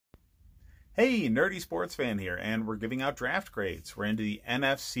Hey, nerdy sports fan here, and we're giving out draft grades. We're into the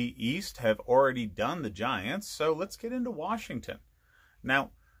NFC East, have already done the Giants, so let's get into Washington.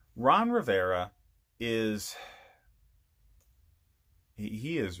 Now, Ron Rivera is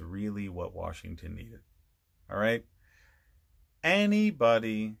he is really what Washington needed. All right?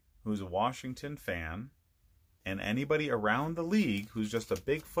 Anybody who's a Washington fan and anybody around the league who's just a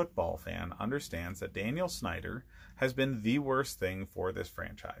big football fan understands that Daniel Snyder has been the worst thing for this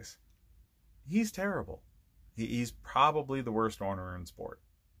franchise. He's terrible. He's probably the worst owner in sport.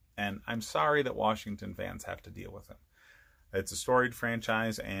 And I'm sorry that Washington fans have to deal with him. It's a storied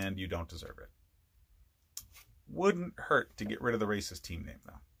franchise, and you don't deserve it. Wouldn't hurt to get rid of the racist team name,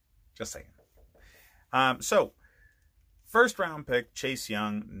 though. Just saying. So, first round pick, Chase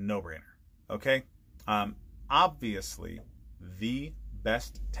Young, no-brainer. Okay? Obviously, the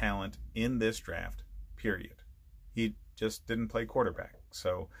best talent in this draft, period. He just didn't play quarterback.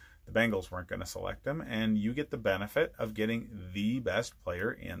 So, the Bengals weren't going to select him, and you get the benefit of getting the best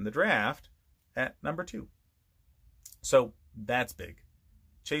player in the draft at number 2. So that's big.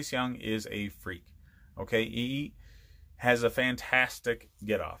 Chase Young is a freak. Okay, he has a fantastic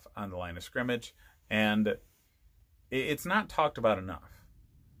get-off on the line of scrimmage, and it's not talked about enough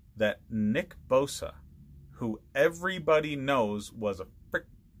that Nick Bosa, who everybody knows was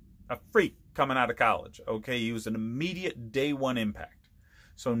a freak coming out of college, okay, he was an immediate day one impact.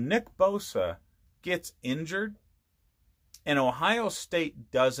 So Nick Bosa gets injured, and Ohio State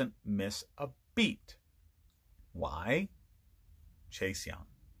doesn't miss a beat. Why? Chase Young.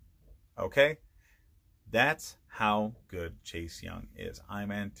 Okay? That's how good Chase Young is.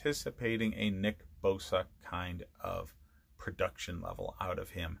 I'm anticipating a Nick Bosa kind of production level out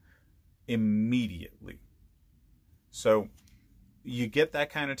of him immediately. So you get that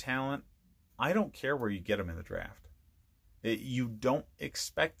kind of talent. I don't care where you get him in the draft. You don't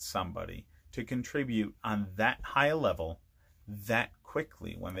expect somebody to contribute on that high a level that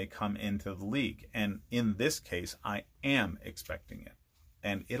quickly when they come into the league. And in this case, I am expecting it.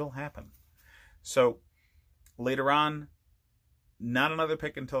 And it'll happen. So later on, not another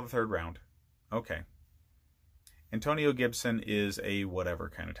pick until the 3rd round. Okay. Antonio Gibson is a whatever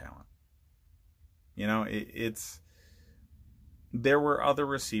kind of talent. You know, there were other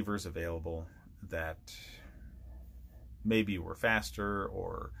receivers available that maybe were faster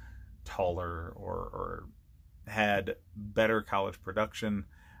or taller or had better college production.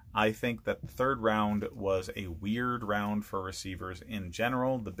 I think that the 3rd round was a weird round for receivers in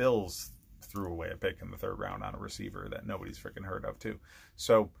general. The Bills threw away a pick in the 3rd round on a receiver that nobody's freaking heard of too.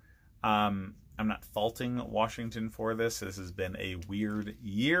 So I'm not faulting Washington for this. This has been a weird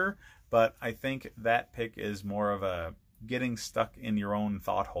year, but I think that pick is more of a getting stuck in your own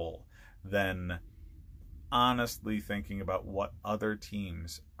thought hole than honestly thinking about what other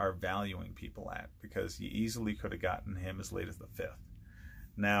teams are valuing people at, because you easily could have gotten him as late as the 5th.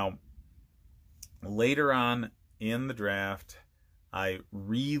 Now, later on in the draft, I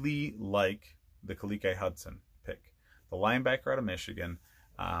really like the Khaleke Hudson pick, the linebacker out of Michigan,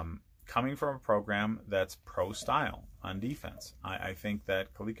 coming from a program that's pro-style on defense. I think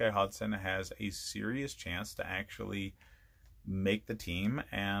that Khaleke Hudson has a serious chance to actually make the team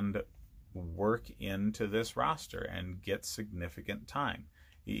and work into this roster and get significant time.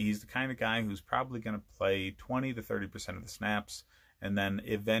 He's the kind of guy who's probably going to play 20 to 30% of the snaps and then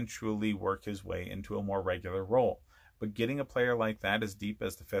eventually work his way into a more regular role. But getting a player like that as deep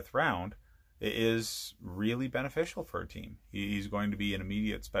as the 5th round is really beneficial for a team. He's going to be an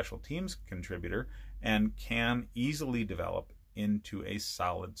immediate special teams contributor and can easily develop into a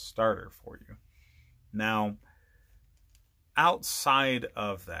solid starter for you. Now, outside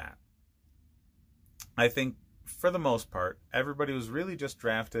of that, I think, for the most part, everybody was really just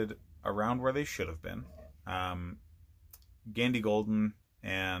drafted around where they should have been. Gandy Golden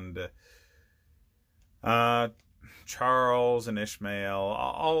and Charles and Ishmael,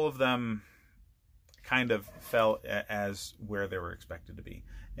 all of them kind of fell as where they were expected to be.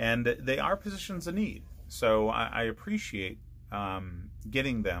 And they are positions of need. So I appreciate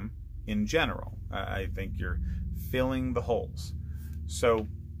getting them in general. I think you're filling the holes. So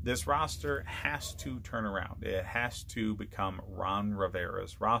this roster has to turn around. It has to become Ron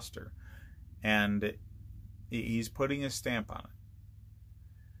Rivera's roster. And he's putting his stamp on it.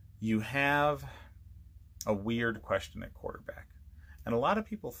 You have a weird question at quarterback. And a lot of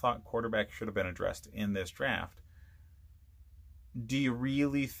people thought quarterback should have been addressed in this draft. Do you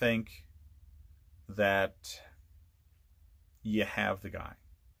really think that you have the guy?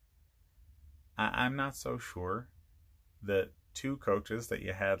 I'm not so sure. The 2 coaches that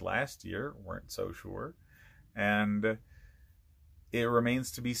you had last year weren't so sure. And it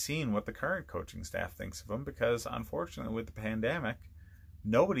remains to be seen what the current coaching staff thinks of him, because unfortunately with the pandemic,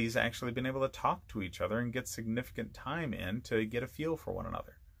 nobody's actually been able to talk to each other and get significant time in to get a feel for one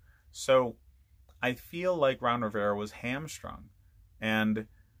another. So I feel like Ron Rivera was hamstrung. And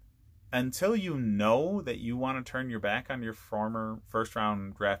until you know that you want to turn your back on your former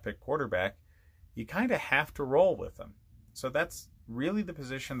first-round draft pick quarterback, you kind of have to roll with them. So that's really the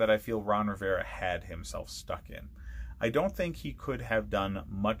position that I feel Ron Rivera had himself stuck in. I don't think he could have done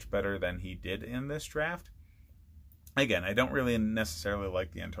much better than he did in this draft. Again, I don't really necessarily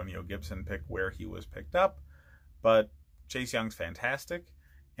like the Antonio Gibson pick where he was picked up, but Chase Young's fantastic,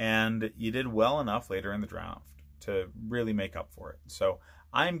 and you did well enough later in the draft to really make up for it. So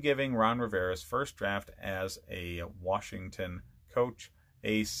I'm giving Ron Rivera's first draft as a Washington coach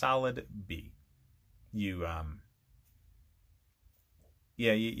a solid B. You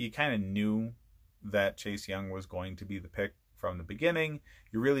kind of knew that Chase Young was going to be the pick from the beginning.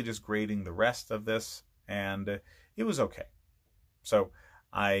 You're really just grading the rest of this, and it was okay. So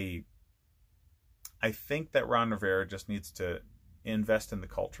I think that Ron Rivera just needs to invest in the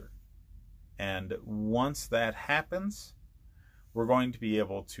culture. And once that happens, we're going to be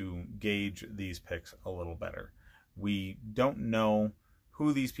able to gauge these picks a little better. We don't know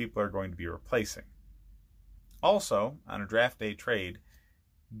who these people are going to be replacing. Also, on a draft day trade,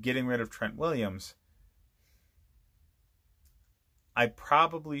 getting rid of Trent Williams, I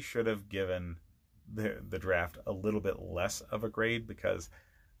probably should have given the draft a little bit less of a grade, because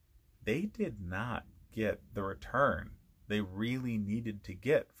they did not get the return they really needed to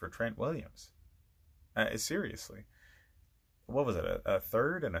get for Trent Williams. Seriously. What was it, a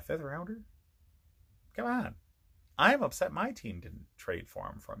third and a fifth rounder? Come on. I'm upset my team didn't trade for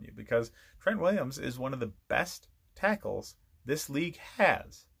him from you, because Trent Williams is one of the best tackles this league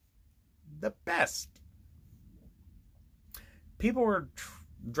has. The best. People were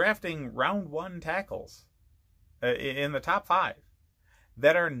drafting round 1 tackles in the top 5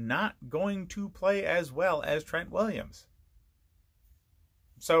 that are not going to play as well as Trent Williams.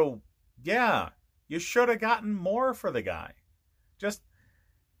 So, yeah, you should have gotten more for the guy. Just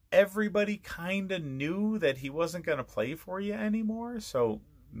everybody kind of knew that he wasn't going to play for you anymore, so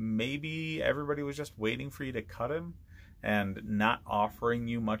maybe everybody was just waiting for you to cut him and not offering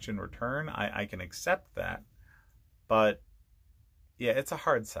you much in return. I can accept that, but yeah, it's a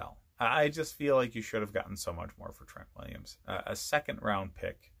hard sell. I just feel like you should have gotten so much more for Trent Williams. A second-round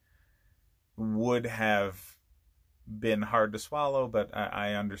pick would have been hard to swallow, but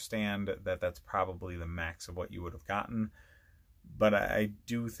I understand that that's probably the max of what you would have gotten. But I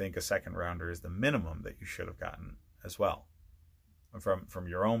do think a second-rounder is the minimum that you should have gotten as well, from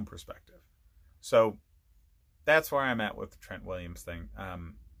your own perspective. So that's where I'm at with the Trent Williams thing.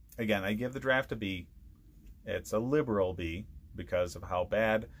 Again, I give the draft a B. It's a liberal B because of how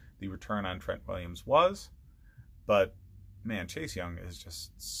bad the return on Trent Williams was. But, man, Chase Young is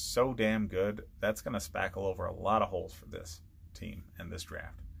just so damn good. That's going to spackle over a lot of holes for this team and this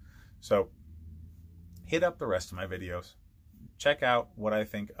draft. So, hit up the rest of my videos. Check out what I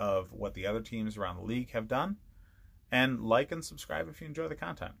think of what the other teams around the league have done. And like and subscribe if you enjoy the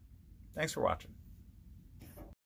content. Thanks for watching.